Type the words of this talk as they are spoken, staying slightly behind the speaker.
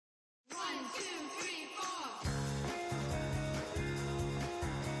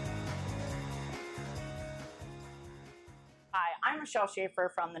Michelle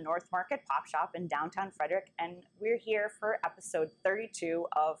Schaefer from the North Market Pop Shop in downtown Frederick, and we're here for episode 32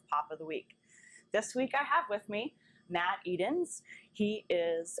 of Pop of the Week. This week I have with me Matt Edens. He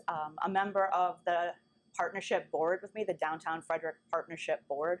is a member of the partnership board with me, the Downtown Frederick Partnership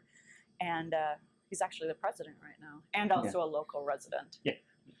Board, and he's actually the president right now, and also a local resident. Yeah.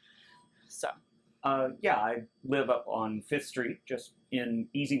 So. Yeah, I live up on 5th Street, just in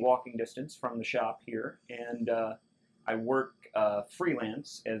easy walking distance from the shop here, and I work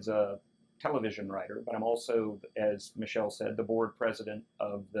freelance as a television writer, but I'm also, as Michelle said, the board president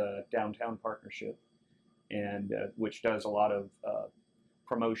of the Downtown Partnership, and which does a lot of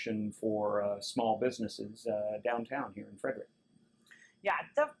promotion for small businesses downtown here in Frederick. Yeah,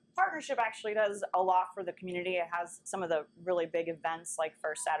 the partnership actually does a lot for the community. It has some of the really big events like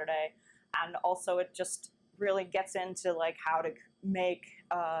First Saturday, and also it just really gets into like how to make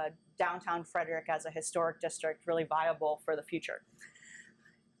downtown Frederick as a historic district really viable for the future.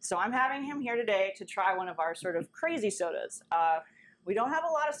 So I'm having him here today to try one of our sort of crazy sodas. We don't have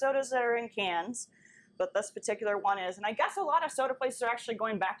a lot of sodas that are in cans, but this particular one is, and I guess a lot of soda places are actually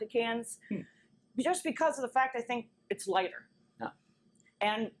going back to cans just because of the fact I think it's lighter. Yeah.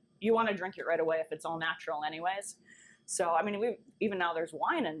 And you want to drink it right away if it's all natural anyways. So, I mean, even now there's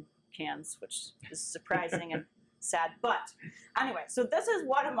wine in cans, which is surprising and sad. But anyway, so this is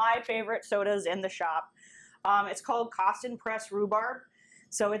one of my favorite sodas in the shop. It's called Cawston Pressed Rhubarb.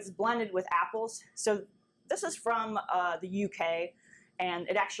 So it's blended with apples. So this is from the UK, and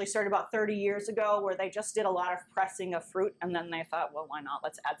it actually started about 30 years ago where they just did a lot of pressing of fruit, and then they thought, well, why not?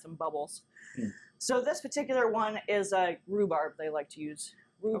 Let's add some bubbles. So this particular one is a rhubarb. They like to use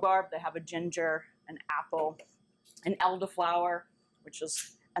rhubarb. They have a ginger, an apple, an elderflower,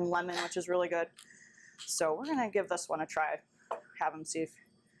 and lemon, which is really good. So we're gonna give this one a try. Have him see if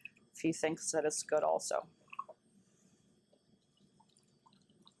he thinks that it's good also.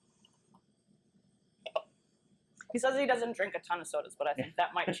 He says he doesn't drink a ton of sodas, but I think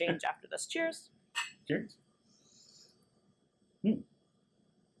that might change after this. Cheers. Cheers. It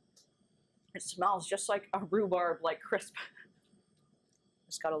smells just like a rhubarb, like crisp.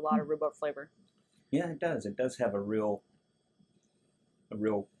 It's got a lot of rhubarb flavor. Yeah, it does. It does have a real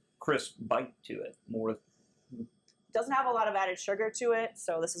crisp bite to it. Doesn't have a lot of added sugar to it,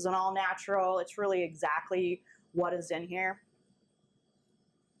 so this is an all natural. It's really exactly what is in here,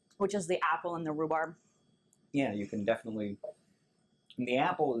 which is the apple and the rhubarb. Yeah, you can definitely. The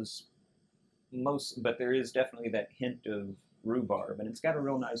apple is but there is definitely that hint of rhubarb, and it's got a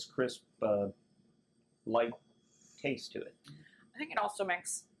real nice, crisp, light taste to it. I think it also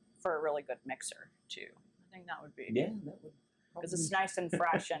makes for a really good mixer too. I think that would be. Yeah, that would. Because it's nice and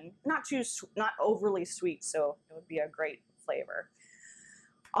fresh and not overly sweet, so it would be a great flavor.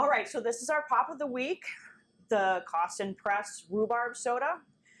 All right, so this is our Pop of the Week, the Cawston Pressed Rhubarb Soda.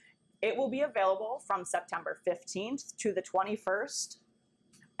 It will be available from September 15th to the 21st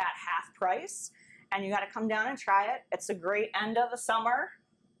at half price, and you got to come down and try it. It's a great end of the summer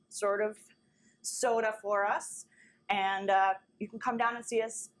sort of soda for us, and you can come down and see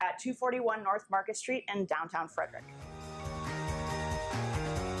us at 241 North Market Street in downtown Frederick.